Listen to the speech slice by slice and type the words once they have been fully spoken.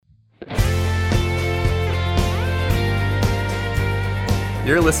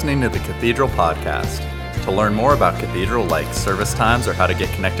You're listening to the Cathedral Podcast. To learn more about Cathedral, like service times or how to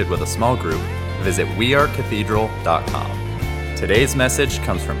get connected with a small group, visit wearecathedral.com. Today's message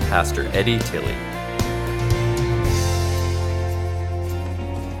comes from Pastor Eddie Tilley.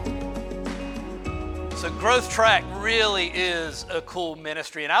 So Growth Track really is a cool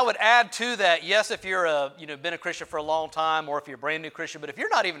ministry, and I would add to that, yes, if you're been a Christian for a long time, or if you're a brand new Christian, but if you're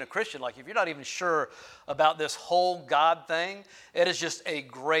not even a Christian, like if you're not even sure about this whole God thing, it is just a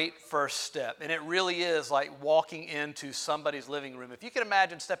great first step, and it really is like walking into somebody's living room. If you can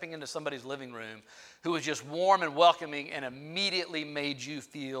imagine stepping into somebody's living room who was just warm and welcoming and immediately made you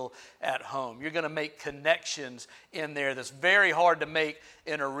feel at home. You're going to make connections in there that's very hard to make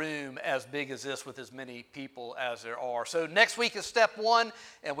in a room as big as this with as many people as there are. So next week is step one,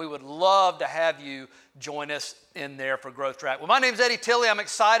 and we would love to have you join us in there for Growth Track. Well, my name's Eddie Tilley. I'm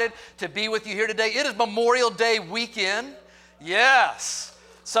excited to be with you here today. It is Memorial Day weekend. Yes.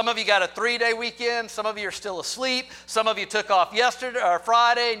 Some of you got a 3-day weekend. Some of you are still asleep. Some of you took off yesterday or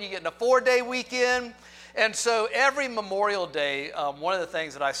Friday, and you're getting a 4-day weekend. And so every Memorial Day, one of the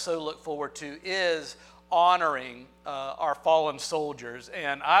things that I so look forward to is honoring our fallen soldiers.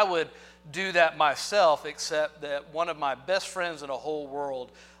 And I would do that myself, except that one of my best friends in the whole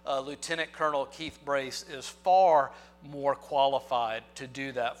world, Lieutenant Colonel Keith Brace, is far more qualified to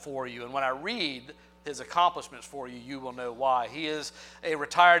do that for you. And when I read his accomplishments for you, you will know why. He is a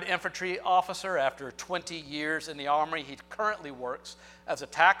retired infantry officer after 20 years in the Army. He currently works as a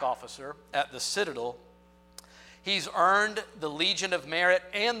TAC officer at the Citadel. He's earned the Legion of Merit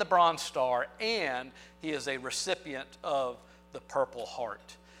and the Bronze Star, and he is a recipient of the Purple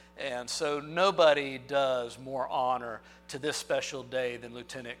Heart. And so nobody does more honor to this special day than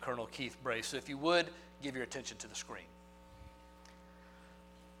Lieutenant Colonel Keith Brace. So if you would, give your attention to the screen.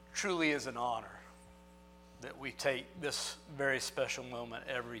 Truly is an honor that we take this very special moment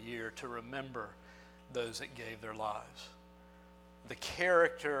every year to remember those that gave their lives. The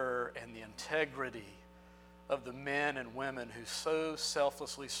character and the integrity of the men and women who so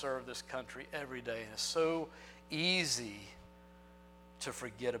selflessly serve this country every day. And it's so easy to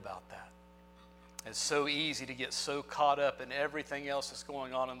forget about that. It's so easy to get so caught up in everything else that's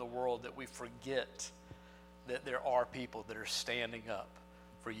going on in the world that we forget that there are people that are standing up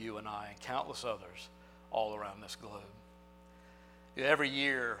for you and I and countless others all around this globe. Every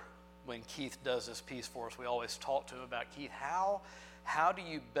year when Keith does this piece for us, we always talk to him about, Keith, how do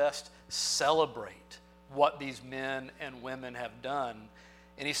you best celebrate what these men and women have done?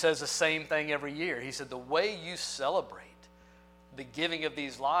 And he says the same thing every year. He said, the way you celebrate the giving of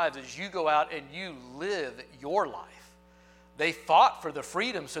these lives is you go out and you live your life. They fought for the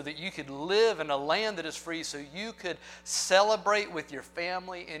freedom so that you could live in a land that is free, so you could celebrate with your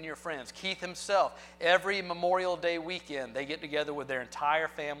family and your friends. Keith himself, every Memorial Day weekend, they get together with their entire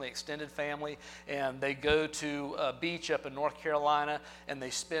family, extended family, and they go to a beach up in North Carolina, and they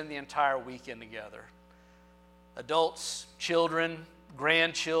spend the entire weekend together. Adults, children,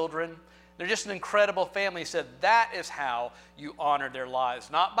 grandchildren. They're just an incredible family. He said that is how you honor their lives,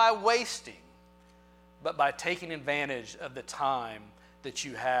 not by wasting, but by taking advantage of the time that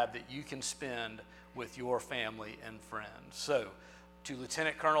you have that you can spend with your family and friends. So, to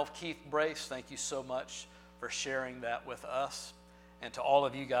Lieutenant Colonel Keith Brace, thank you so much for sharing that with us. And to all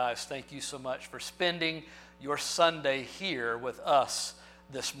of you guys, thank you so much for spending your Sunday here with us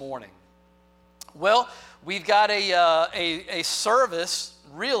this morning. Well, we've got a service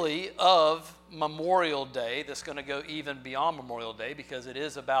really of Memorial Day that's going to go even beyond Memorial Day because it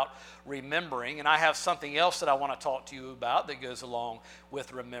is about remembering. And I have something else that I want to talk to you about that goes along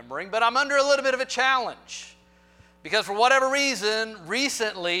with remembering. But I'm under a little bit of a challenge because for whatever reason,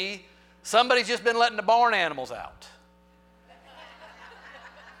 recently, somebody's just been letting the barn animals out.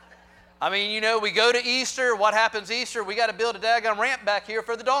 I mean, we go to Easter. What happens Easter? We got to build a daggone ramp back here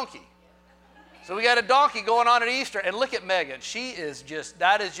for the donkey. So we got a donkey going on at Easter, and look at Megan. She has just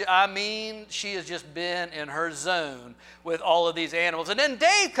been in her zone with all of these animals. And then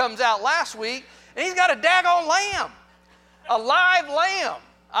Dave comes out last week, and he's got a daggone lamb, a live lamb.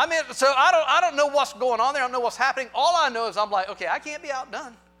 I mean, so I don't know what's going on there. I don't know what's happening. All I know is I'm like, okay, I can't be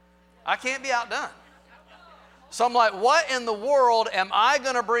outdone. So I'm like, what in the world am I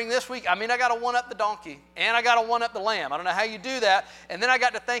going to bring this week? I mean, I got to one-up the donkey, and I got to one-up the lamb. I don't know how you do that. And then I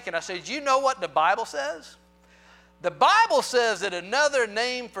got to thinking. I said, do you know what the Bible says? The Bible says that another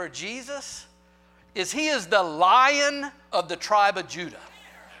name for Jesus is he is the Lion of the tribe of Judah.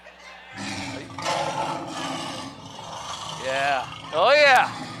 Yeah. Oh, yeah.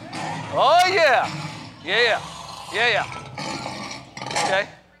 Oh, yeah. Yeah.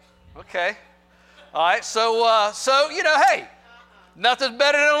 Okay. All right, so hey, Nothing's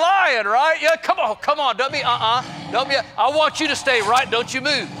better than a lion, right? Yeah, come on. Don't be, Don't be, I want you to stay right. Don't you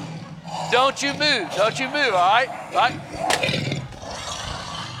move. Don't you move, all right? Right?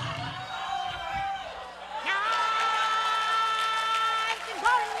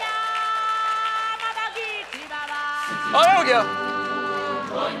 Oh, there we go.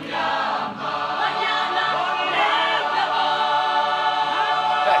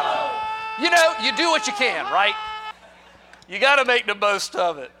 Hey, you know, you do what you can, right? You got to make the most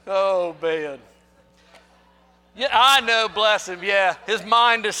of it. Oh, man. Yeah, I know, bless him. Yeah, his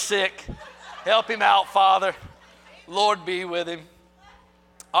mind is sick. Help him out, Father. Lord be with him.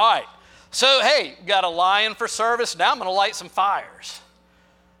 All right. So, hey, got a lion for service. Now I'm going to light some fires.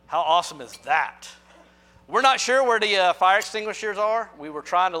 How awesome is that? We're not sure where the fire extinguishers are. We were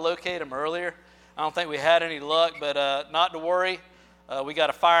trying to locate them earlier. I don't think we had any luck, but not to worry. We got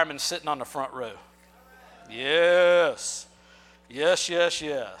a fireman sitting on the front row. Yes.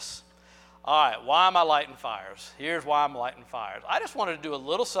 Yes. All right, why am I lighting fires? Here's why I'm lighting fires. I just wanted to do a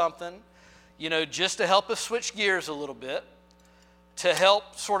little something, just to help us switch gears a little bit, to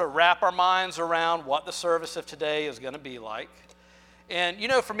help sort of wrap our minds around what the service of today is going to be like. And,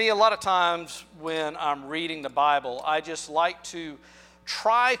 for me, a lot of times when I'm reading the Bible, I just like to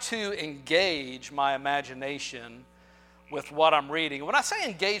try to engage my imagination with what I'm reading. When I say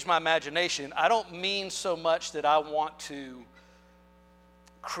engage my imagination, I don't mean so much that I want to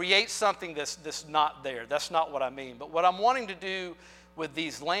create something that's not there. That's not what I mean. But what I'm wanting to do with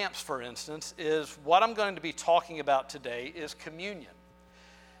these lamps, for instance, is what I'm going to be talking about today is communion.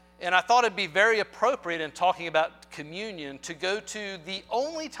 And I thought it'd be very appropriate in talking about communion to go to the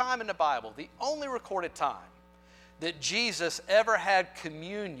only time in the Bible, the only recorded time that Jesus ever had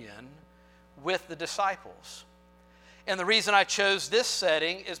communion with the disciples. And the reason I chose this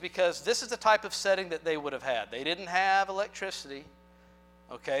setting is because this is the type of setting that they would have had. They didn't have electricity,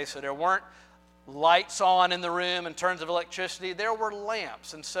 okay? So there weren't lights on in the room in terms of electricity. There were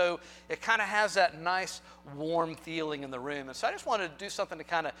lamps, and so it kind of has that nice warm feeling in the room. And so I just wanted to do something to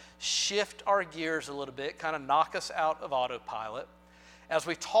kind of shift our gears a little bit, kind of knock us out of autopilot as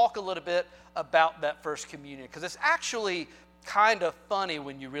we talk a little bit about that first communion, because it's actually kind of funny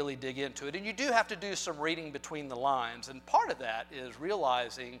when you really dig into it, and you do have to do some reading between the lines. And part of that is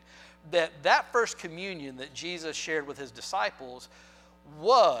realizing that that first communion that Jesus shared with his disciples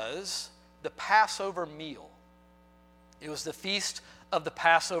was the Passover meal. It was the feast of the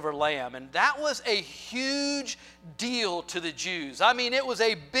Passover lamb, and that was a huge deal to the Jews. I mean, it was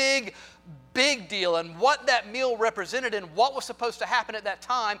a big deal, and what that meal represented and what was supposed to happen at that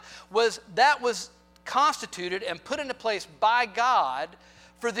time was constituted and put into place by God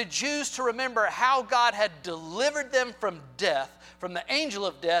for the Jews to remember how God had delivered them from death, from the angel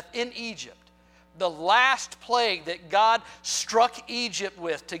of death in Egypt. The last plague that God struck Egypt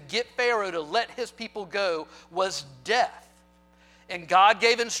with to get Pharaoh to let his people go was death. And God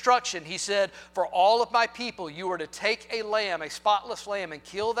gave instruction. He said, for all of my people, you are to take a lamb, a spotless lamb, and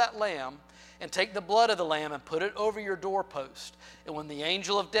kill that lamb, and take the blood of the lamb and put it over your doorpost. And when the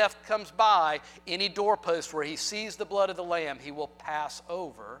angel of death comes by, any doorpost where he sees the blood of the lamb, he will pass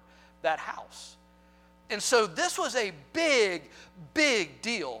over that house. And so this was a big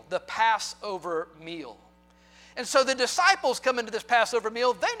deal, the Passover meal. And so the disciples come into this Passover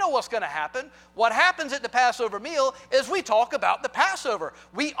meal. They know what's going to happen. What happens at the Passover meal is we talk about the Passover.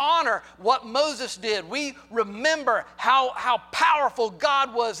 We honor what Moses did. We remember how powerful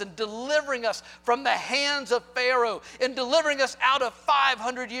God was in delivering us from the hands of Pharaoh and delivering us out of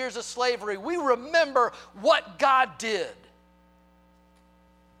 500 years of slavery. We remember what God did.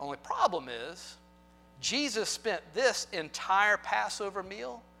 Only problem is, Jesus spent this entire Passover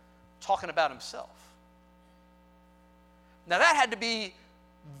meal talking about himself. Now that had to be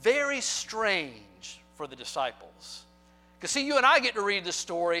very strange for the disciples. Because see, you and I get to read the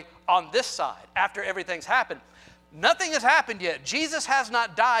story on this side after everything's happened. Nothing has happened yet. Jesus has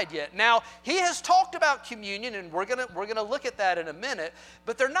not died yet. Now, he has talked about communion, and we're gonna look at that in a minute,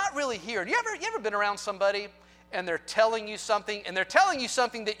 but they're not really here. You ever been around somebody and they're telling you something,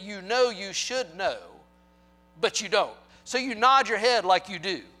 that you know you should know, but you don't? So you nod your head like you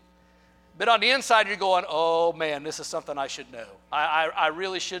do. But on the inside, you're going, oh man, this is something I should know. I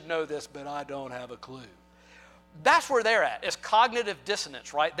really should know this, but I don't have a clue. That's where they're at. It's cognitive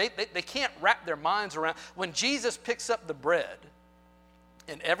dissonance, right? They can't wrap their minds around. When Jesus picks up the bread,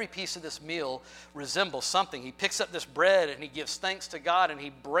 and every piece of this meal resembles something. He picks up this bread and he gives thanks to God and he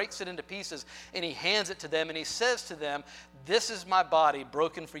breaks it into pieces and he hands it to them and he says to them, this is my body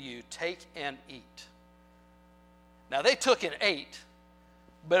broken for you. Take and eat. Now they took and ate,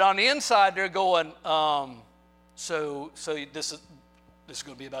 but on the inside they're going, so this is this is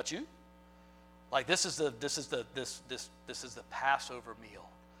going to be about you? Like this is the Passover meal.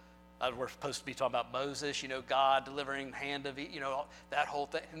 We're supposed to be talking about Moses, God delivering hand of, that whole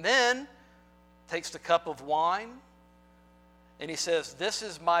thing. And then takes the cup of wine and he says, this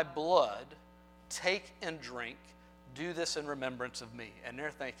is my blood, take and drink, do this in remembrance of me. And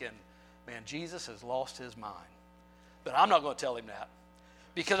they're thinking, man, Jesus has lost his mind. But I'm not going to tell him that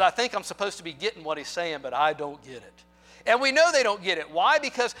because I think I'm supposed to be getting what he's saying, but I don't get it. And we know they don't get it. Why?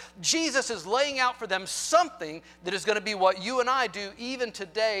 Because Jesus is laying out for them something that is going to be what you and I do even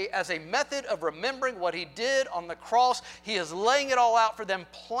today as a method of remembering what he did on the cross. He is laying it all out for them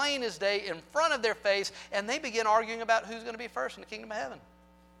plain as day in front of their face, and they begin arguing about who's going to be first in the kingdom of heaven.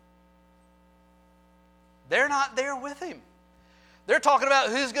 They're not there with him. They're talking about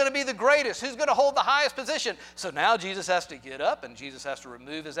who's going to be the greatest, who's going to hold the highest position. So now Jesus has to get up and Jesus has to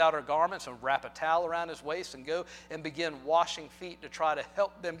remove his outer garments and wrap a towel around his waist and go and begin washing feet to try to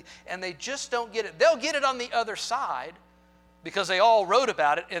help them. And they just don't get it. They'll get it on the other side because they all wrote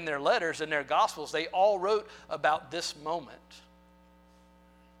about it in their letters, in their Gospels. They all wrote about this moment,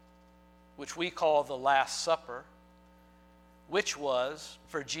 which we call the Last Supper, which was,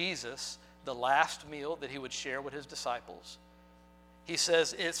 for Jesus, the last meal that he would share with his disciples. He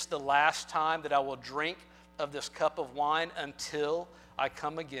says, it's the last time that I will drink of this cup of wine until I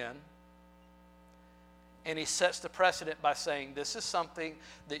come again. And he sets the precedent by saying, this is something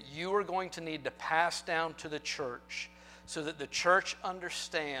that you are going to need to pass down to the church so that the church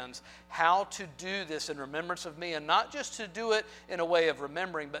understands how to do this in remembrance of me, and not just to do it in a way of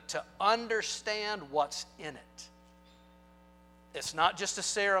remembering, but to understand what's in it. It's not just a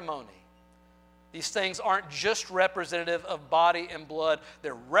ceremony. These things aren't just representative of body and blood.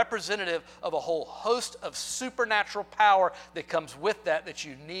 They're representative of a whole host of supernatural power that comes with that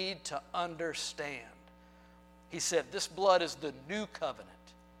you need to understand. He said, this blood is the new covenant.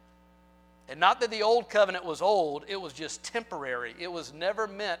 And not that the old covenant was old, it was just temporary. It was never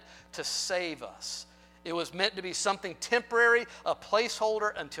meant to save us. It was meant to be something temporary, a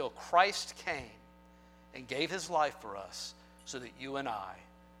placeholder until Christ came and gave his life for us so that you and I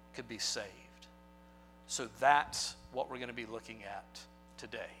could be saved. So that's what we're going to be looking at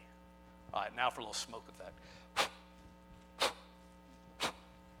today. All right, now for a little smoke effect.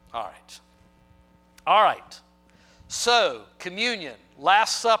 All right. So, communion,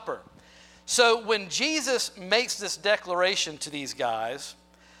 Last Supper. So when Jesus makes this declaration to these guys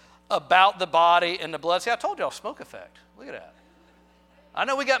about the body and the blood, see, I told y'all, smoke effect. Look at that. I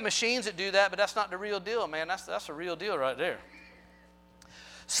know we got machines that do that, but that's not the real deal, man. That's the real deal right there.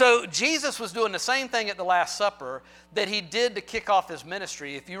 So Jesus was doing the same thing at the Last Supper that he did to kick off his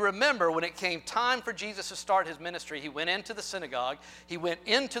ministry. If you remember, when it came time for Jesus to start his ministry, he went into the synagogue, he went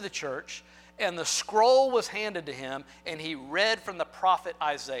into the church, and the scroll was handed to him, and he read from the prophet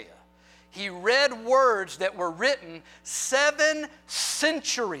Isaiah. He read words that were written 7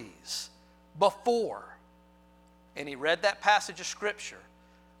 centuries before. And he read that passage of Scripture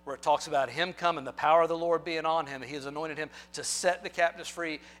where it talks about him coming, the power of the Lord being on him. He has anointed him to set the captives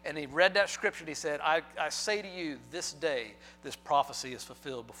free. And he read that Scripture and he said, I say to you, this day, this prophecy is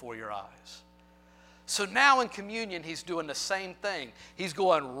fulfilled before your eyes. So now in communion, he's doing the same thing. He's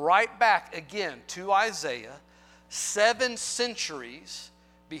going right back again to Isaiah, 7 centuries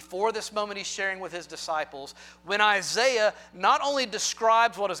before this moment he's sharing with his disciples, when Isaiah not only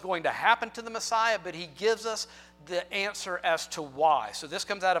describes what is going to happen to the Messiah, but he gives us the answer as to why. So this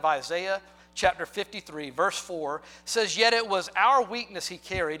comes out of Isaiah chapter 53, verse 4, says, yet it was our weakness he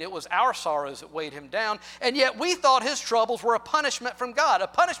carried, it was our sorrows that weighed him down, and yet we thought his troubles were a punishment from God, a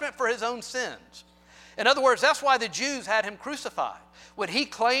punishment for his own sins. In other words, that's why the Jews had him crucified. When he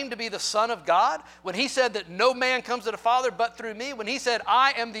claimed to be the Son of God, when he said that no man comes to the Father but through me, when he said,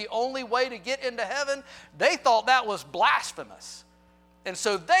 I am the only way to get into heaven, they thought that was blasphemous. And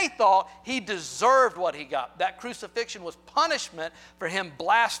so they thought he deserved what he got. That crucifixion was punishment for him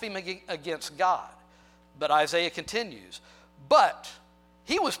blaspheming against God. But Isaiah continues, but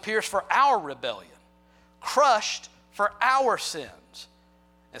he was pierced for our rebellion, crushed for our sins.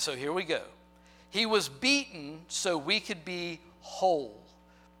 And so here we go. He was beaten so we could be whole.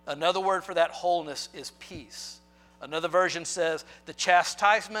 Another word for that wholeness is peace. Another version says, the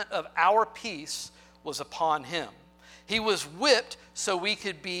chastisement of our peace was upon him. He was whipped so we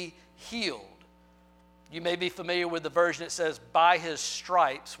could be healed. You may be familiar with the version that says, by his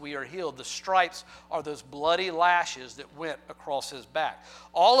stripes we are healed. The stripes are those bloody lashes that went across his back.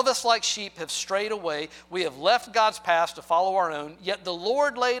 All of us like sheep have strayed away. We have left God's path to follow our own, yet the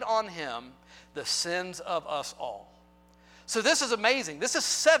Lord laid on him the sins of us all. So this is amazing. This is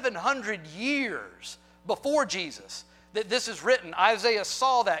 700 years before Jesus. that this is written. Isaiah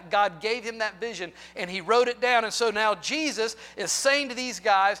saw that. God gave him that vision, and he wrote it down. And so now Jesus is saying to these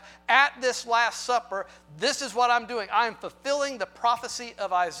guys at this Last Supper, this is what I'm doing. I am fulfilling the prophecy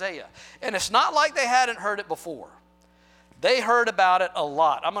of Isaiah. And it's not like they hadn't heard it before. They heard about it a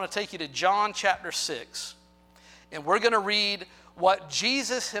lot. I'm going to take you to John chapter 6, and we're going to read what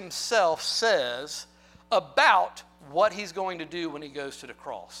Jesus himself says about what he's going to do when he goes to the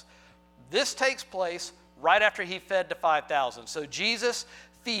cross. This takes place right after he fed the 5,000. So Jesus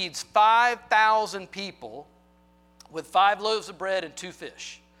feeds 5,000 people with 5 loaves of bread and 2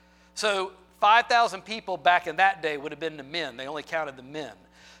 fish. So 5,000 people back in that day would have been the men. They only counted the men.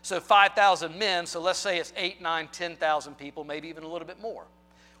 So 5,000 men, so let's say it's 8, 9, 10,000 people, maybe even a little bit more,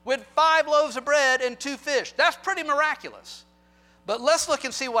 with 5 loaves of bread and 2 fish. That's pretty miraculous. But let's look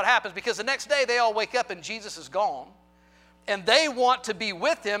and see what happens, because the next day they all wake up and Jesus is gone. And they want to be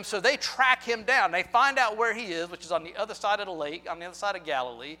with him, so they track him down. They find out where he is, which is on the other side of the lake, on the other side of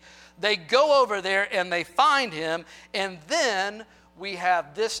Galilee. They go over there and they find him, and then we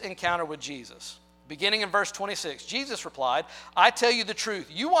have this encounter with Jesus. Beginning in verse 26, Jesus replied, I tell you the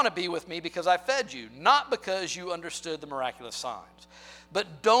truth, you want to be with me because I fed you, not because you understood the miraculous signs.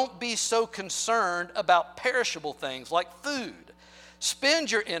 But don't be so concerned about perishable things like food.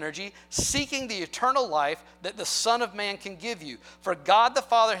 Spend your energy seeking the eternal life that the Son of Man can give you. For God the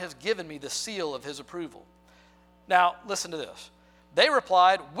Father has given me the seal of his approval. Now, listen to this. They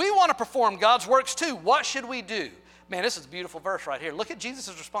replied, we want to perform God's works too. What should we do? Man, this is a beautiful verse right here. Look at Jesus'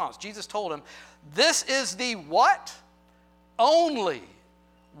 response. Jesus told him, this is the what? Only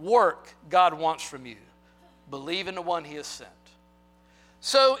work God wants from you. Believe in the one he has sent.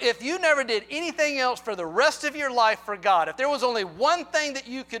 So if you never did anything else for the rest of your life for God, if there was only one thing that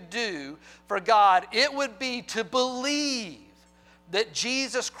you could do for God, it would be to believe that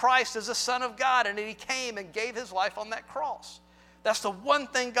Jesus Christ is the Son of God and that he came and gave his life on that cross. That's the one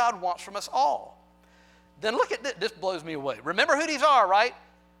thing God wants from us all. Then look at this. This blows me away. Remember who these are, right?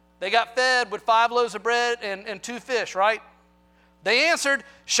 They got fed with 5 loaves of bread and 2 fish, right? They answered,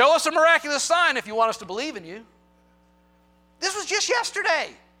 show us a miraculous sign if you want us to believe in you. This was just yesterday.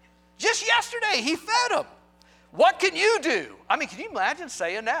 Just yesterday, he fed them. What can you do? I mean, can you imagine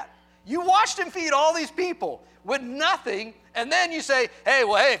saying that? You watched him feed all these people with nothing, and then you say, hey,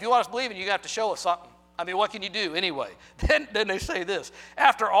 if you want us to believe in you, you have to show us something. I mean, what can you do anyway? Then they say this.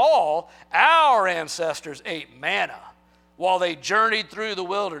 After all, our ancestors ate manna while they journeyed through the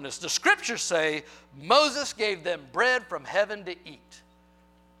wilderness. The scriptures say Moses gave them bread from heaven to eat.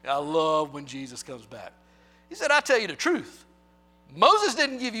 I love when Jesus comes back. He said, I tell you the truth. Moses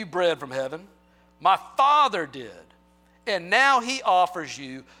didn't give you bread from heaven. My Father did. And now he offers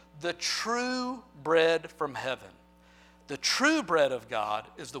you the true bread from heaven. The true bread of God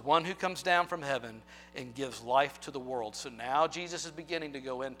is the one who comes down from heaven and gives life to the world. So now Jesus is beginning to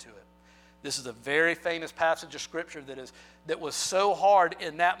go into it. This is a very famous passage of Scripture that was so hard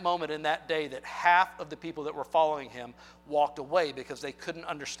in that moment, in that day, that half of the people that were following him walked away because they couldn't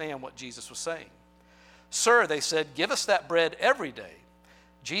understand what Jesus was saying. Sir, they said, give us that bread every day.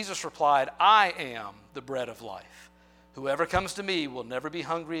 Jesus replied, I am the bread of life. Whoever comes to me will never be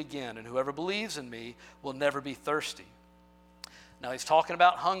hungry again, and whoever believes in me will never be thirsty. Now, he's talking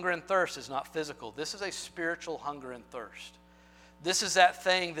about hunger and thirst is not physical. This is a spiritual hunger and thirst. This is that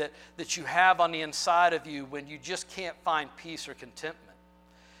thing that you have on the inside of you when you just can't find peace or contentment.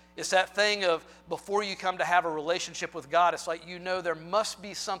 It's that thing of before you come to have a relationship with God, it's like you know there must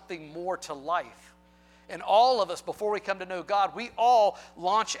be something more to life. And all of us, before we come to know God, we all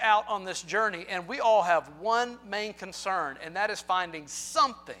launch out on this journey, and we all have one main concern, and that is finding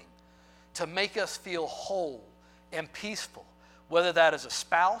something to make us feel whole and peaceful. Whether that is a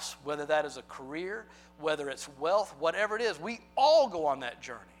spouse, whether that is a career, whether it's wealth, whatever it is, we all go on that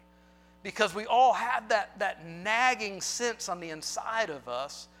journey because we all have that nagging sense on the inside of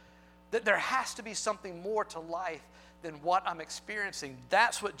us that there has to be something more to life than what I'm experiencing.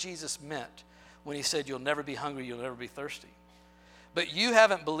 That's what Jesus meant when he said, you'll never be hungry, you'll never be thirsty. But you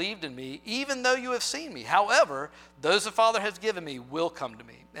haven't believed in me, even though you have seen me. However, those the Father has given me will come to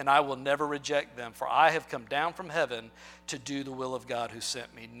me, and I will never reject them, for I have come down from heaven to do the will of God who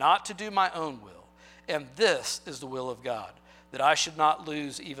sent me, not to do my own will. And this is the will of God, that I should not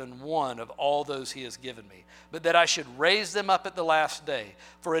lose even one of all those he has given me, but that I should raise them up at the last day.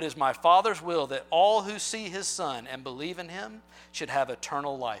 For it is my Father's will that all who see his Son and believe in him should have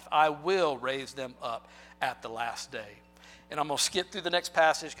eternal life. I will raise them up at the last day. And I'm going to skip through the next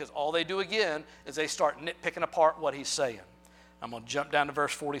passage because all they do again is they start nitpicking apart what he's saying. I'm going to jump down to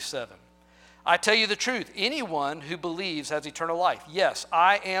verse 47. I tell you the truth, anyone who believes has eternal life. Yes,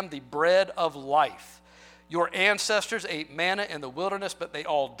 I am the bread of life. Your ancestors ate manna in the wilderness, but they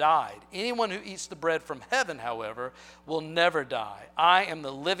all died. Anyone who eats the bread from heaven, however, will never die. I am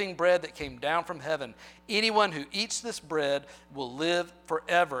the living bread that came down from heaven. Anyone who eats this bread will live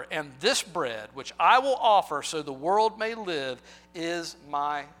forever. And this bread, which I will offer so the world may live, is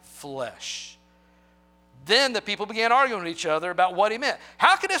my flesh. Then the people began arguing with each other about what he meant.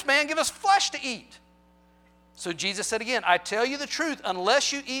 How could this man give us flesh to eat? So Jesus said again, I tell you the truth,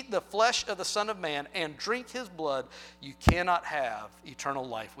 unless you eat the flesh of the Son of Man and drink his blood, you cannot have eternal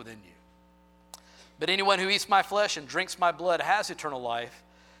life within you. But anyone who eats my flesh and drinks my blood has eternal life,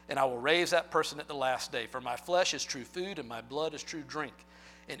 and I will raise that person at the last day. For my flesh is true food, and my blood is true drink.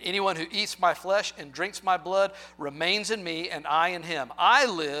 And anyone who eats my flesh and drinks my blood remains in me, and I in him. I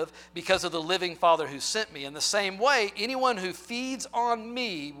live because of the living Father who sent me. In the same way, anyone who feeds on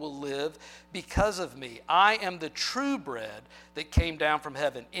me will live because of me. I am the true bread that came down from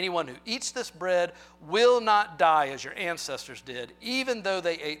heaven. Anyone who eats this bread will not die as your ancestors did, even though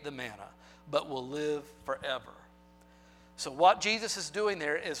they ate the manna, but will live forever. So what Jesus is doing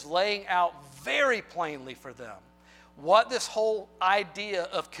there is laying out very plainly for them what this whole idea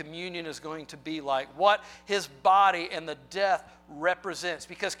of communion is going to be like, what his body and the death represents.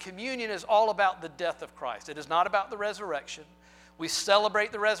 Because communion is all about the death of Christ. It is not about the resurrection. We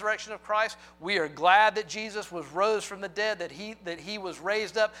celebrate the resurrection of Christ. We are glad that Jesus was rose from the dead, that he was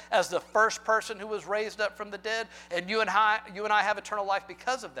raised up as the first person who was raised up from the dead. And you and I have eternal life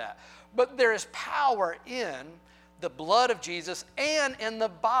because of that. But there is power in the blood of Jesus and in the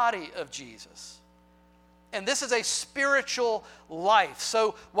body of Jesus. And this is a spiritual life.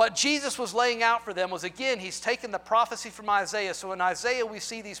 So what Jesus was laying out for them was, again, he's taken the prophecy from Isaiah. So in Isaiah, we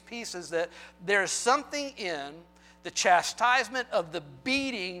see these pieces that there's something in the chastisement of the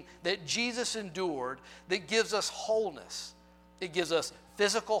beating that Jesus endured that gives us wholeness. It gives us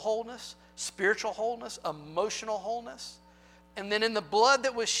physical wholeness, spiritual wholeness, emotional wholeness. And then in the blood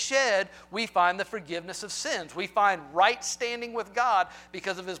that was shed, we find the forgiveness of sins. We find right standing with God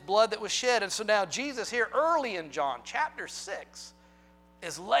because of his blood that was shed. And so now Jesus here early in John chapter 6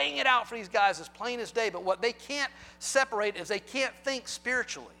 is laying it out for these guys as plain as day. But what they can't separate is they can't think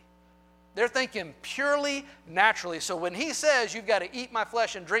spiritually. They're thinking purely naturally. So when he says you've got to eat my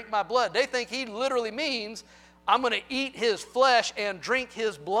flesh and drink my blood, they think he literally means I'm going to eat his flesh and drink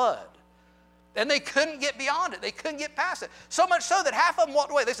his blood. And they couldn't get beyond it. They couldn't get past it. So much so that half of them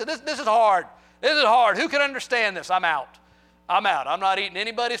walked away. They said, this is hard. This is hard. Who can understand this? I'm out. I'm out. I'm not eating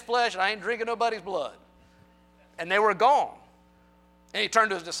anybody's flesh, and I ain't drinking nobody's blood. And they were gone. And he turned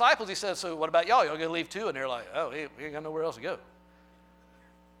to his disciples. He said, so what about y'all? Y'all going to leave too? And they're like, oh, we ain't got nowhere else to go.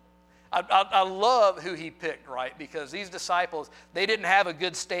 I love who he picked, right? Because these disciples, they didn't have a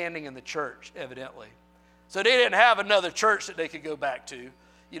good standing in the church, evidently. So they didn't have another church that they could go back to.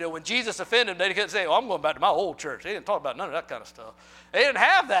 You know, when Jesus offended them, they couldn't say, I'm going back to my old church. They didn't talk about none of that kind of stuff. They didn't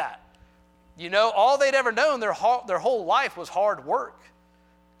have that. You know, all they'd ever known their whole life was hard work.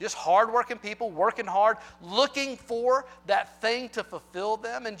 Just hard-working people, working hard, looking for that thing to fulfill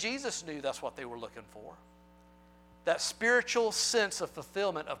them. And Jesus knew that's what they were looking for. That spiritual sense of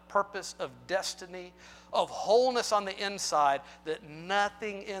fulfillment, of purpose, of destiny, of wholeness on the inside that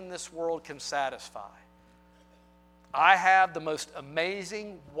nothing in this world can satisfy. I have the most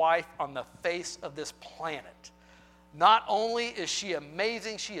amazing wife on the face of this planet. Not only is she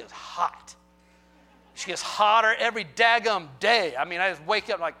amazing, she is hot. She gets hotter every daggum day. I mean, I just wake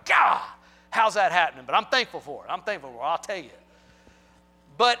up like, God, how's that happening? But I'm thankful for it. I'll tell you.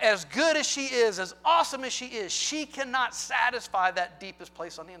 But as good as she is, as awesome as she is, she cannot satisfy that deepest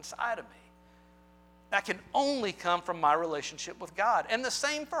place on the inside of me. That can only come from my relationship with God. And the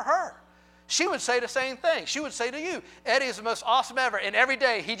same for her. She would say the same thing. She would say to you, Eddie is the most awesome ever, and every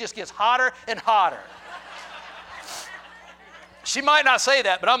day he just gets hotter and hotter. She might not say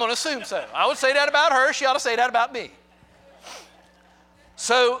that, but I'm going to assume so. I would say that about her. She ought to say that about me.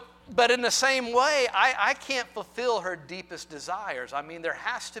 So, but in the same way, I can't fulfill her deepest desires. I mean, there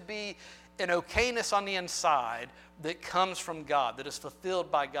has to be an okayness on the inside that comes from God, that is fulfilled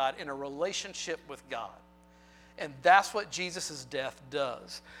by God in a relationship with God. And that's what Jesus' death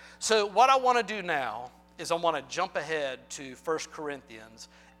does. So what I want to do now is I want to jump ahead to 1 Corinthians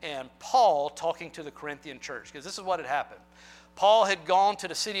and Paul talking to the Corinthian church, because this is what had happened. Paul had gone to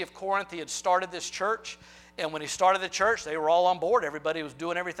the city of Corinth. He had started this church, And when he started the church, they were all on board. Everybody was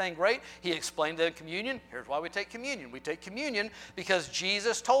doing everything great. He explained the communion. Here's why we take communion. We take communion because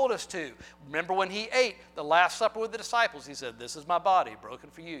Jesus told us to. Remember when he ate the Last Supper with the disciples, he said, this is my body broken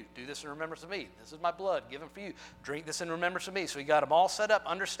for you. Do this in remembrance of me. This is my blood given for you. Drink this in remembrance of me. So he got them all set up,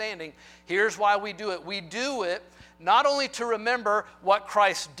 understanding, here's why we do it. We do it not only to remember what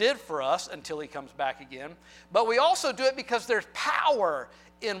Christ did for us until he comes back again, but we also do it because there's power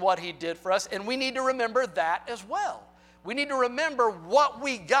in what he did for us, and we need to remember that as well. We need to remember what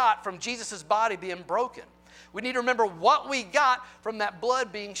we got from Jesus' body being broken. We need to remember what we got from that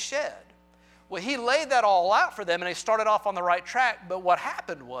blood being shed. Well, he laid that all out for them, and they started off on the right track, but what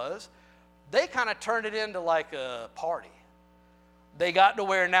happened was they kind of turned it into like a party. They got to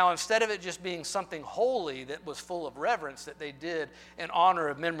where now instead of it just being something holy that was full of reverence that they did in honor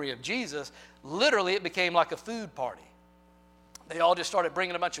of memory of Jesus, literally it became like a food party. They all just started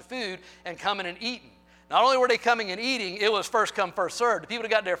bringing a bunch of food and coming and eating. Not only were they coming and eating, it was first come, first served. The people that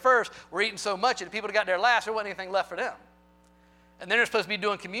got there first were eating so much, and the people that got there last, there wasn't anything left for them. And then they're supposed to be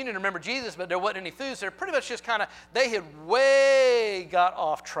doing communion, remember Jesus, but there wasn't any food, so they're pretty much just kind of, they had way got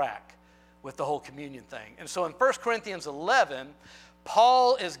off track with the whole communion thing. And so in 1 Corinthians 11,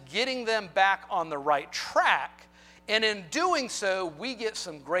 Paul is getting them back on the right track, and in doing so, we get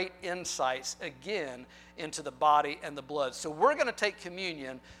some great insights again into the body and the blood. So we're going to take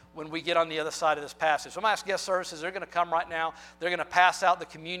communion when we get on the other side of this passage. So I'm going to ask guest services, they're going to come right now. They're going to pass out the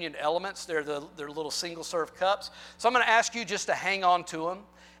communion elements. They're little single-serve cups. So I'm going to ask you just to hang on to them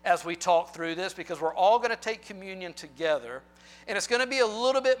as we talk through this, because we're all going to take communion together. And it's going to be a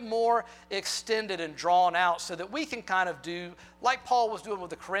little bit more extended and drawn out so that we can kind of do like Paul was doing with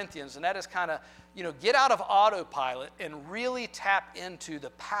the Corinthians, and that is kind of, get out of autopilot and really tap into the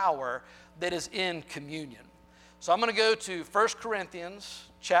power that is in communion. So I'm going to go to 1 Corinthians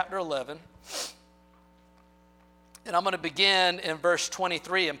chapter 11, and I'm going to begin in verse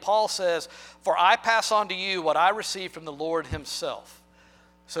 23. And Paul says, "For I pass on to you what I received from the Lord himself."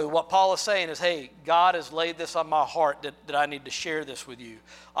 So what Paul is saying is, hey, God has laid this on my heart that I need to share this with you.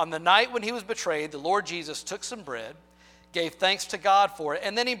 On the night when he was betrayed, the Lord Jesus took some bread, gave thanks to God for it,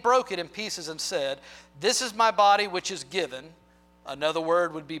 and then he broke it in pieces and said, "This is my body which is given," another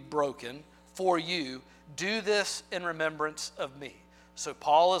word would be broken, "for you. Do this in remembrance of me." So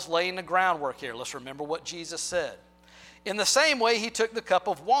Paul is laying the groundwork here. Let's remember what Jesus said. In the same way, he took the cup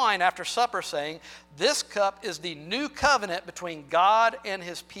of wine after supper, saying, "This cup is the new covenant between God and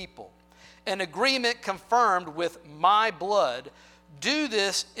his people, an agreement confirmed with my blood. Do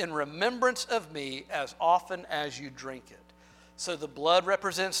this in remembrance of me as often as you drink it." So the blood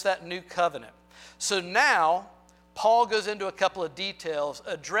represents that new covenant. So now, Paul goes into a couple of details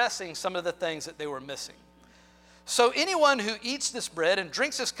addressing some of the things that they were missing. "So anyone who eats this bread and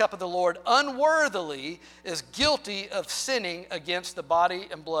drinks this cup of the Lord unworthily is guilty of sinning against the body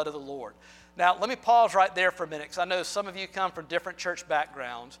and blood of the Lord." Now, let me pause right there for a minute, because I know some of you come from different church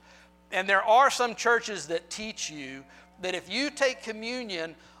backgrounds, and there are some churches that teach you that if you take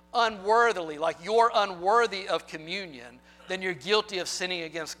communion unworthily, like you're unworthy of communion, then you're guilty of sinning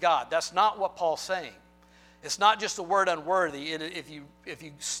against God. That's not what Paul's saying. It's not just the word unworthy. If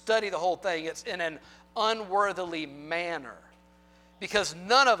you study the whole thing, it's in an unworthily manner, because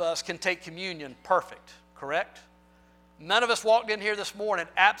none of us can take communion perfect, correct? None of us walked in here this morning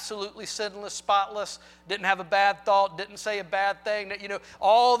absolutely sinless, spotless, didn't have a bad thought, didn't say a bad thing,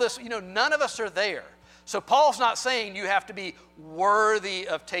 all this, none of us are there. So Paul's not saying you have to be worthy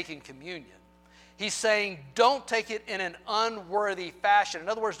of taking communion. He's saying don't take it in an unworthy fashion. In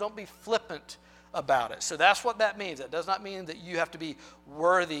other words, don't be flippant about it. So that's what that means. That does not mean that you have to be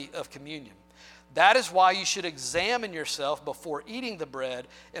worthy of communion. That is why you should examine yourself before eating the bread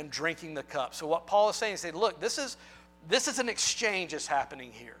and drinking the cup. So what Paul is saying is, look, this is an exchange that's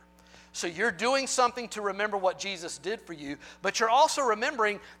happening here. So you're doing something to remember what Jesus did for you, but you're also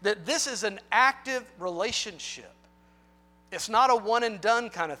remembering that this is an active relationship. It's not a one and done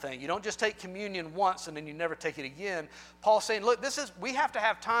kind of thing. You don't just take communion once and then you never take it again. Paul's saying, look, we have to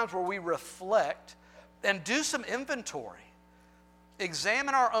have times where we reflect and do some inventory.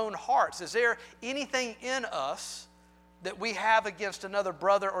 Examine our own hearts. Is there anything in us that we have against another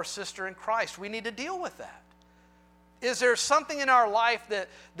brother or sister in Christ? We need to deal with that. Is there something in our life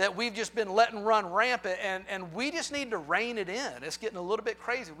that we've just been letting run rampant and we just need to rein it in? It's getting a little bit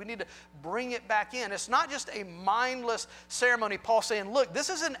crazy. We need to bring it back in. It's not just a mindless ceremony. Paul's saying, look, this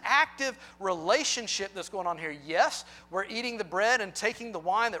is an active relationship that's going on here. Yes, we're eating the bread and taking the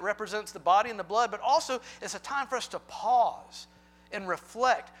wine that represents the body and the blood, but also it's a time for us to pause and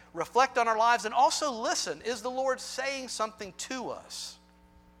reflect on our lives, and also listen. Is the Lord saying something to us?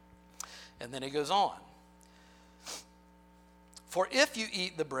 And then he goes on. For if you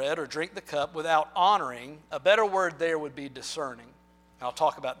eat the bread or drink the cup without honoring, a better word there would be discerning. I'll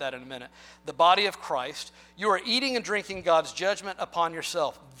talk about that in a minute. The body of Christ, you are eating and drinking God's judgment upon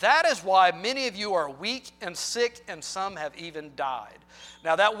yourself. That is why many of you are weak and sick, and some have even died.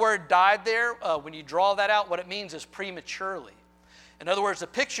 Now that word died there, when you draw that out, what it means is prematurely. In other words, the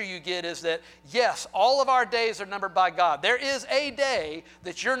picture you get is that, yes, all of our days are numbered by God. There is a day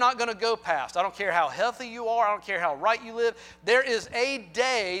that you're not going to go past. I don't care how healthy you are. I don't care how right you live. There is a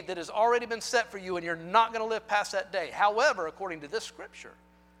day that has already been set for you, and you're not going to live past that day. However, according to this scripture,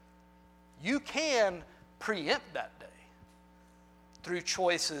 you can preempt that day through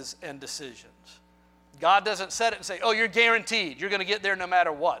choices and decisions. God doesn't set it and say, oh, you're guaranteed. You're going to get there no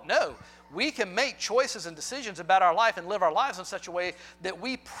matter what. No. We can make choices and decisions about our life and live our lives in such a way that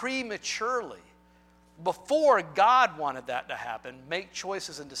we prematurely, before God wanted that to happen, make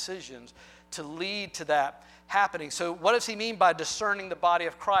choices and decisions to lead to that happening. So what does he mean by discerning the body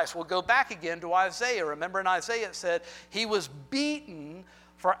of Christ? We'll go back again to Isaiah. Remember in Isaiah it said, he was beaten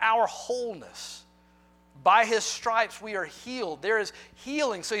for our wholeness. By his stripes we are healed. There is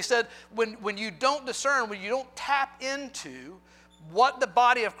healing. So he said, when you don't discern, when you don't tap into what the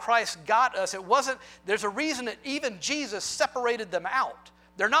body of Christ got us, there's a reason that even Jesus separated them out.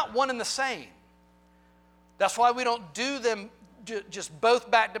 They're not one and the same. That's why we don't do them just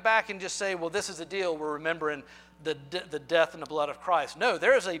both back to back and just say, well, this is the deal. We're remembering the death and the blood of Christ. No,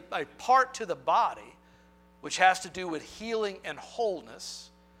 there is a part to the body which has to do with healing and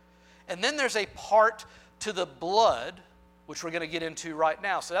wholeness. And then there's a part to the blood, which we're going to get into right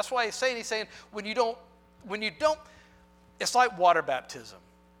now. So that's why he's saying when you don't, it's like water baptism.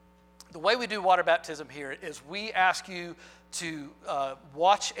 The way we do water baptism here is we ask you to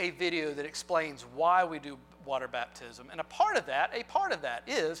watch a video that explains why we do water baptism. And a part of that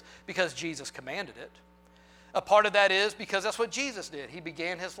is because Jesus commanded it. A part of that is because that's what Jesus did. He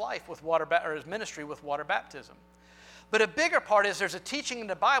began his life with his ministry with water baptism. But a bigger part is there's a teaching in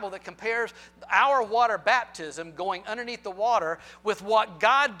the Bible that compares our water baptism, going underneath the water, with what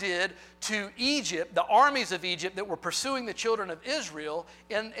God did to Egypt, the armies of Egypt that were pursuing the children of Israel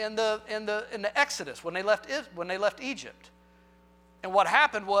in the Exodus when they left Egypt. And what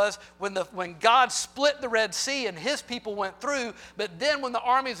happened was when God split the Red Sea and his people went through, but then when the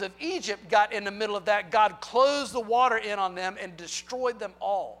armies of Egypt got in the middle of that, God closed the water in on them and destroyed them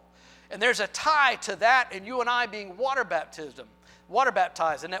all. And there's a tie to that and you and I being water baptized.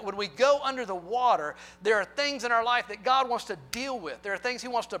 And that when we go under the water, there are things in our life that God wants to deal with. There are things he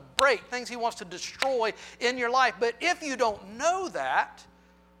wants to break, things he wants to destroy in your life. But if you don't know that,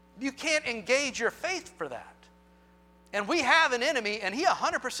 you can't engage your faith for that. And we have an enemy, and he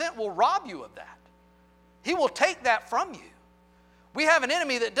 100% will rob you of that. He will take that from you. We have an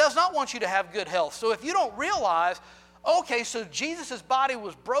enemy that does not want you to have good health. So if you don't realize, okay, so Jesus' body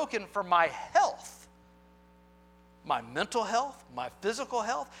was broken for my health, my mental health, my physical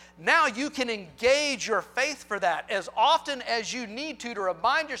health. Now you can engage your faith for that as often as you need to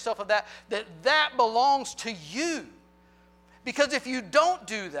remind yourself of that belongs to you. Because if you don't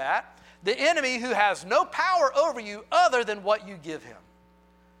do that, the enemy who has no power over you other than what you give him.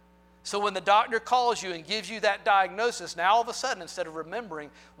 So when the doctor calls you and gives you that diagnosis, now all of a sudden, instead of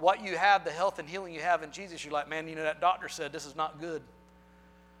remembering what you have, the health and healing you have in Jesus, you're like, man, that doctor said this is not good.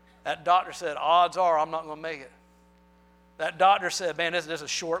 That doctor said, odds are I'm not going to make it. That doctor said, man, this is a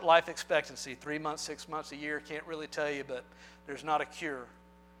short life expectancy, 3 months, 6 months, a year, can't really tell you, but there's not a cure.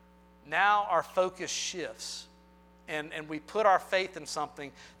 Now our focus shifts, and we put our faith in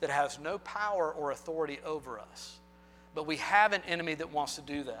something that has no power or authority over us. But we have an enemy that wants to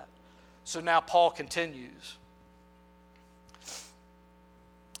do that. So now Paul continues.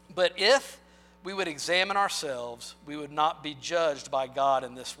 But if we would examine ourselves, we would not be judged by God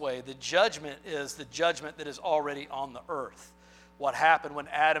in this way. The judgment is the judgment that is already on the earth. What happened when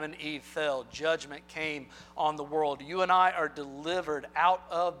Adam and Eve fell, judgment came on the world. You and I are delivered out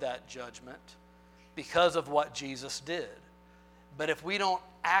of that judgment because of what Jesus did. But if we don't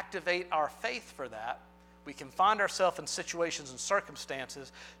activate our faith for that, we can find ourselves in situations and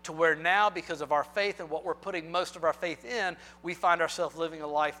circumstances to where now, because of our faith and what we're putting most of our faith in, we find ourselves living a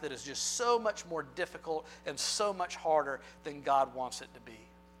life that is just so much more difficult and so much harder than God wants it to be.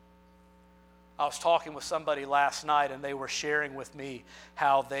 I was talking with somebody last night, and they were sharing with me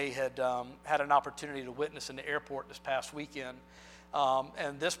how they had had an opportunity to witness in the airport this past weekend.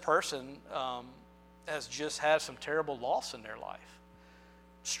 And this person has just had some terrible loss in their life.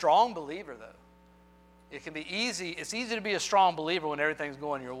 Strong believer, though. It can be easy. It's easy to be a strong believer when everything's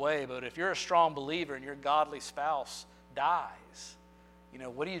going your way, but if you're a strong believer and your godly spouse dies,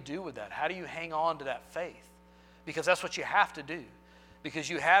 what do you do with that? How do you hang on to that faith? because that's what you have to do, because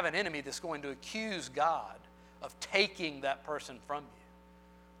you have an enemy that's going to accuse God of taking that person from you.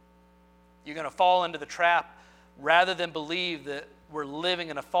 You're going to fall into the trap rather than believe that we're living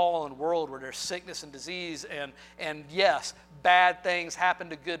in a fallen world where there's sickness and disease, and yes, bad things happen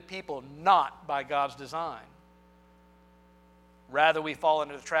to good people, not by God's design. Rather, we fall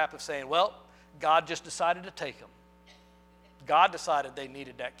into the trap of saying, well, God just decided to take them. God decided they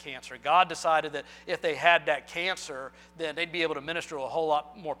needed that cancer. God decided that if they had that cancer, then they'd be able to minister to a whole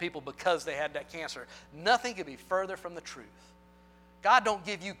lot more people because they had that cancer. Nothing could be further from the truth. God don't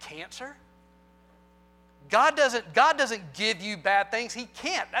give you cancer. God doesn't give you bad things. He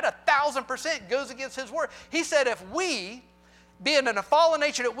can't. That 1,000% goes against His word. He said if we, being in a fallen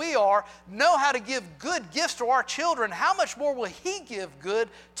nature that we are, know how to give good gifts to our children, how much more will He give good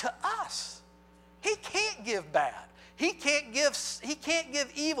to us? He can't give bad. He can't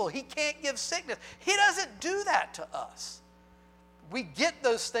give evil. He can't give sickness. He doesn't do that to us. We get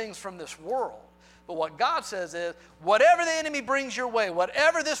those things from this world. But what God says is, whatever the enemy brings your way,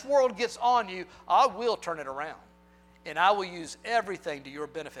 whatever this world gets on you, I will turn it around. And I will use everything to your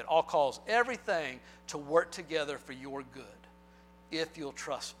benefit. I'll cause everything to work together for your good, if you'll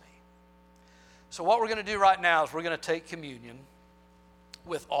trust me. So what we're going to do right now is we're going to take communion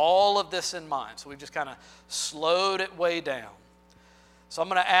with all of this in mind. So we've just kind of slowed it way down. So I'm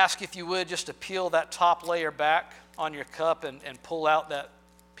going to ask if you would just to peel that top layer back on your cup and pull out that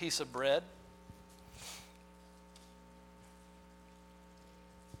piece of bread.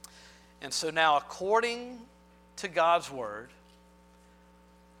 And so now, according to God's word,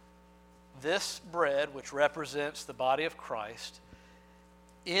 this bread, which represents the body of Christ,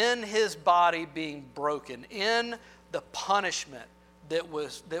 in His body being broken, in the punishment that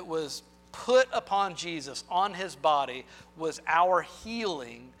was put upon Jesus on His body, was our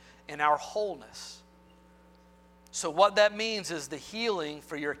healing and our wholeness. So what that means is the healing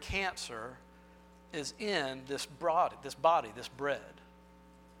for your cancer is in this body, this bread.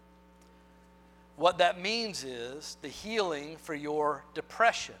 What that means is the healing for your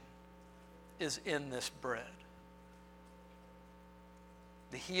depression is in this bread.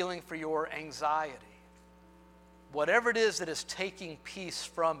 The healing for your anxiety. Whatever it is that is taking peace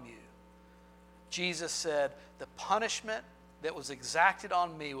from you, Jesus said, the punishment that was exacted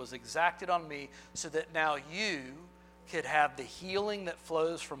on me was exacted on me so that now you could have the healing that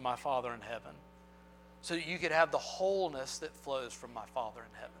flows from my Father in heaven, so that you could have the wholeness that flows from my Father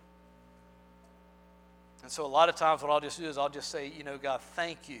in heaven. And so a lot of times what I'll just do is I'll just say, God,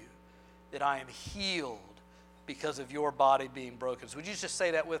 thank you that I am healed because of your body being broken. So would you just say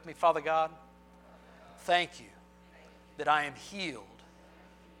that with me? Father God, thank you that I am healed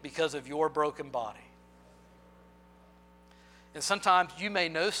because of your broken body. And sometimes you may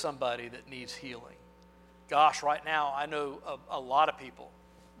know somebody that needs healing. Gosh, right now I know a lot of people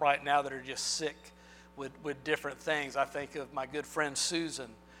right now that are just sick with different things. I think of my good friend Susan,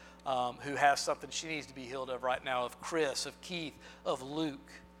 who has something she needs to be healed of right now, of Chris, of Keith, of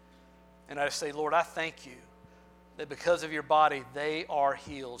Luke. And I just say, Lord, I thank you that because of your body, they are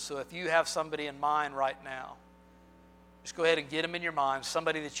healed. So if you have somebody in mind right now, just go ahead and get them in your mind,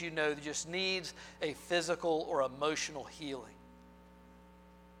 somebody that you know that just needs a physical or emotional healing.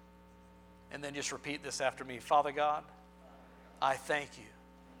 And then just repeat this after me. Father God, I thank you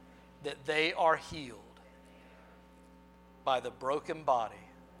that they are healed by the broken body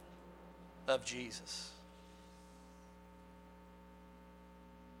of Jesus.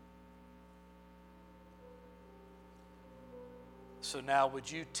 So now would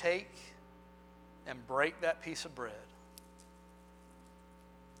you take and break that piece of bread,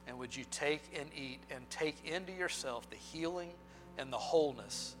 and would you take and eat and take into yourself the healing and the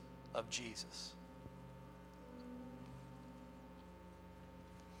wholeness of Jesus?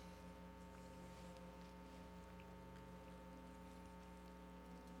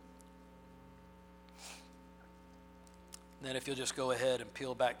 Then if you'll just go ahead and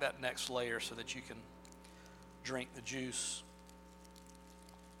peel back that next layer so that you can drink the juice.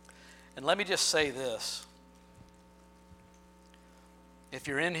 And let me just say this. If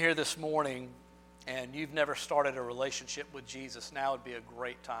you're in here this morning and you've never started a relationship with Jesus, now would be a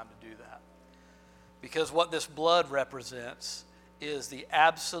great time to do that. Because what this blood represents is the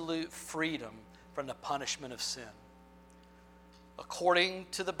absolute freedom from the punishment of sin. According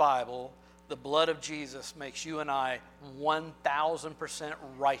to the Bible, the blood of Jesus makes you and I 1,000%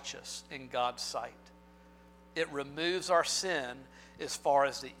 righteous in God's sight. It removes our sin as far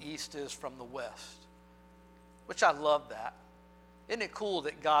as the east is from the west, which I love that. Isn't it cool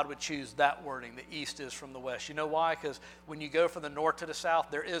that God would choose that wording, the east is from the west? You know why? Because when you go from the north to the south,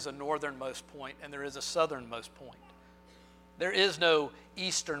 there is a northernmost point and there is a southernmost point. There is no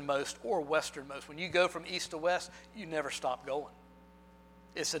easternmost or westernmost. When you go from east to west, you never stop going.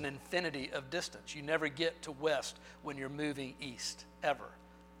 It's an infinity of distance. You never get to west when you're moving east, ever.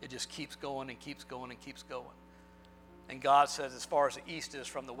 It just keeps going and keeps going and keeps going. And God says, as far as the east is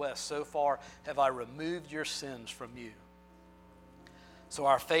from the west, so far have I removed your sins from you. So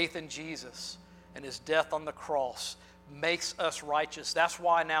our faith in Jesus and his death on the cross makes us righteous. That's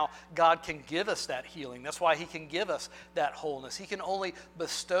why now God can give us that healing. That's why he can give us that wholeness. He can only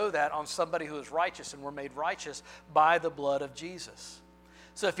bestow that on somebody who is righteous, and we're made righteous by the blood of Jesus.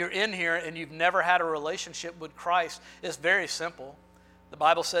 So if you're in here and you've never had a relationship with Christ, it's very simple. The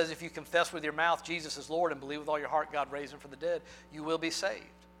Bible says if you confess with your mouth Jesus is Lord and believe with all your heart God raised him from the dead, you will be saved.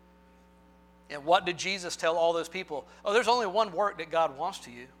 And what did Jesus tell all those people? Oh, there's only one work that God wants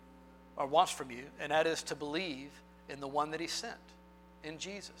to you, or wants from you, and that is to believe in the one that he sent, in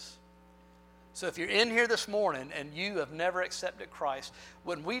Jesus. So if you're in here this morning and you have never accepted Christ,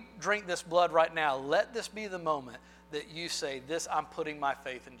 when we drink this blood right now, let this be the moment that you say, this, I'm putting my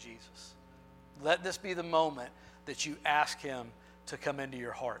faith in Jesus. Let this be the moment that you ask him to come into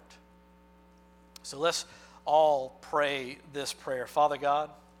your heart. So let's all pray this prayer. Father God,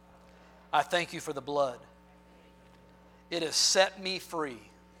 I thank you for the blood. It has set me free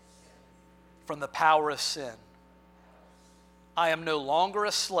from the power of sin. I am no longer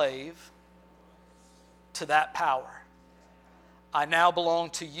a slave to that power. I now belong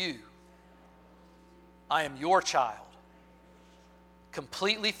to you. I am your child,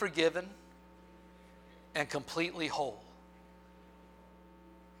 completely forgiven and completely whole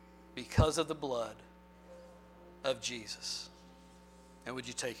because of the blood of Jesus. And would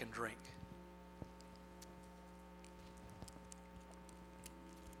you take and drink?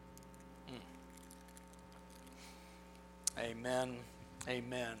 Amen.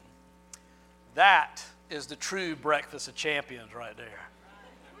 Amen. That is the true breakfast of champions right there.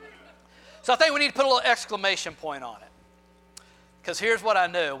 So I think we need to put a little exclamation point on it. Because here's what I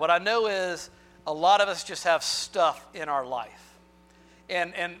know. What I know is a lot of us just have stuff in our life.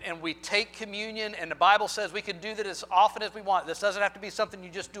 And we take communion, and the Bible says we can do that as often as we want. This doesn't have to be something you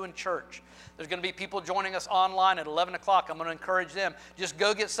just do in church. There's going to be people joining us online at 11 o'clock. I'm going to encourage them. Just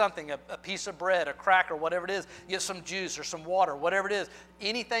go get something, a piece of bread, a cracker, whatever it is. Get some juice or some water, whatever it is.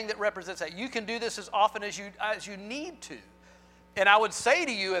 Anything that represents that. You can do this as often as you need to. And I would say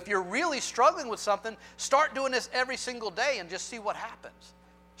to you, if you're really struggling with something, start doing this every single day and just see what happens.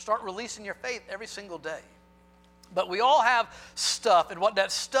 Start releasing your faith every single day. But we all have stuff, and what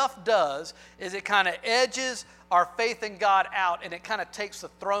that stuff does is it kind of edges our faith in God out, and it kind of takes the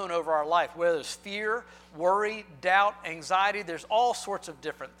throne over our life. Whether there's fear, worry, doubt, anxiety, there's all sorts of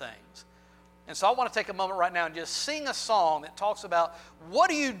different things. And so I want to take a moment right now and just sing a song that talks about what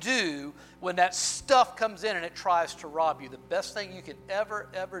do you do when that stuff comes in and it tries to rob you. The best thing you can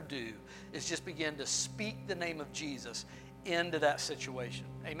ever do is just begin to speak the name of Jesus into that situation.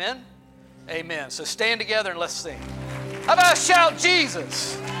 Amen? Amen. So stand together and let's sing. How about shout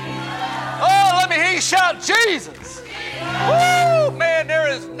Jesus? Oh, let me hear you shout Jesus. Woo! Man, there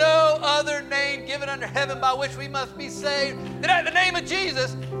is no other name given under heaven by which we must be saved than at the name of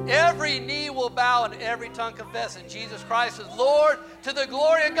Jesus. Every knee will bow and every tongue confess that Jesus Christ is Lord to the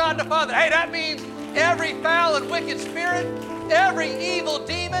glory of God the Father. Hey, that means every foul and wicked spirit, every evil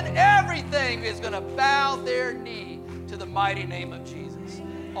demon, everything is going to bow their knee to the mighty name of Jesus.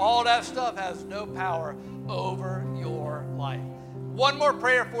 All that stuff has no power over your life. One more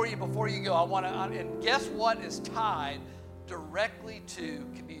prayer for you before you go. And guess what is tied directly to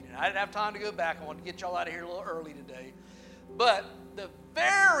communion? I didn't have time to go back. I wanted to get y'all out of here a little early today. But the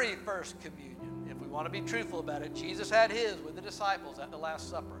very first communion, if we want to be truthful about it, Jesus had his with the disciples at the Last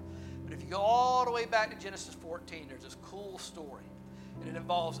Supper. But if you go all the way back to Genesis 14, there's this cool story. And it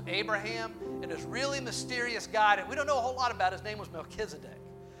involves Abraham and this really mysterious guy that we don't know a whole lot about. His name was Melchizedek.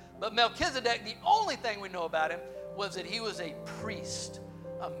 But Melchizedek, the only thing we know about him was that he was a priest,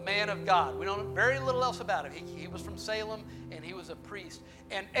 a man of God. We don't know very little else about him. He was from Salem, and he was a priest.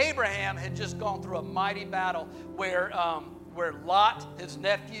 And Abraham had just gone through a mighty battle where Lot, his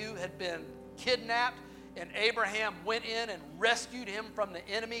nephew, had been kidnapped, and Abraham went in and rescued him from the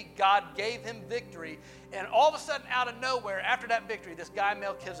enemy. God gave him victory. And all of a sudden, out of nowhere, after that victory, this guy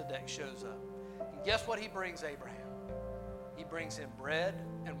Melchizedek shows up. And guess what he brings Abraham? He brings him bread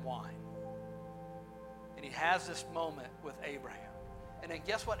and wine. And he has this moment with Abraham. And then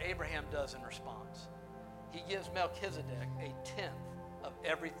guess what Abraham does in response? He gives Melchizedek a tenth of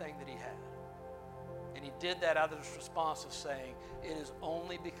everything that he had. And he did that out of this response of saying, it is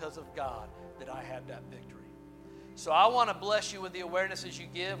only because of God that I had that victory. So I want to bless you with the awareness as you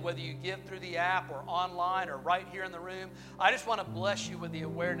give, whether you give through the app or online or right here in the room. I just want to bless you with the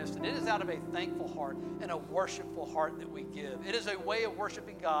awareness that it is out of a thankful heart and a worshipful heart that we give. It is a way of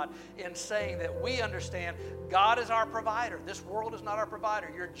worshiping God in saying that we understand God is our provider. This world is not our provider.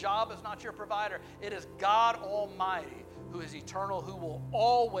 Your job is not your provider. It is God Almighty who is eternal, who will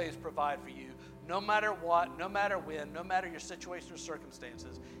always provide for you, no matter what, no matter when, no matter your situation or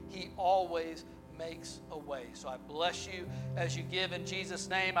circumstances. He always makes a way. So I bless you as you give in Jesus'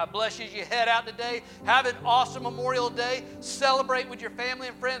 name. I bless you as you head out today. Have an awesome Memorial Day. Celebrate with your family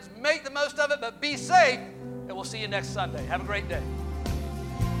and friends. Make the most of it, but be safe. And we'll see you next Sunday. Have a great day.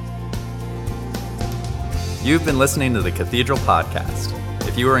 You've been listening to the Cathedral Podcast.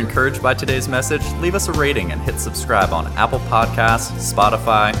 If you were encouraged by today's message, leave us a rating and hit subscribe on Apple Podcasts,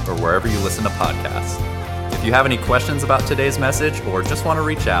 Spotify, or wherever you listen to podcasts. If you have any questions about today's message or just want to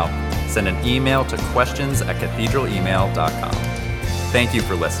reach out, send an email to questions@cathedralemail.com. Thank you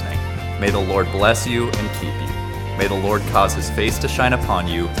for listening. May the Lord bless you and keep you. May the Lord cause his face to shine upon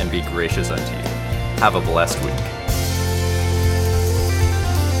you and be gracious unto you. Have a blessed week.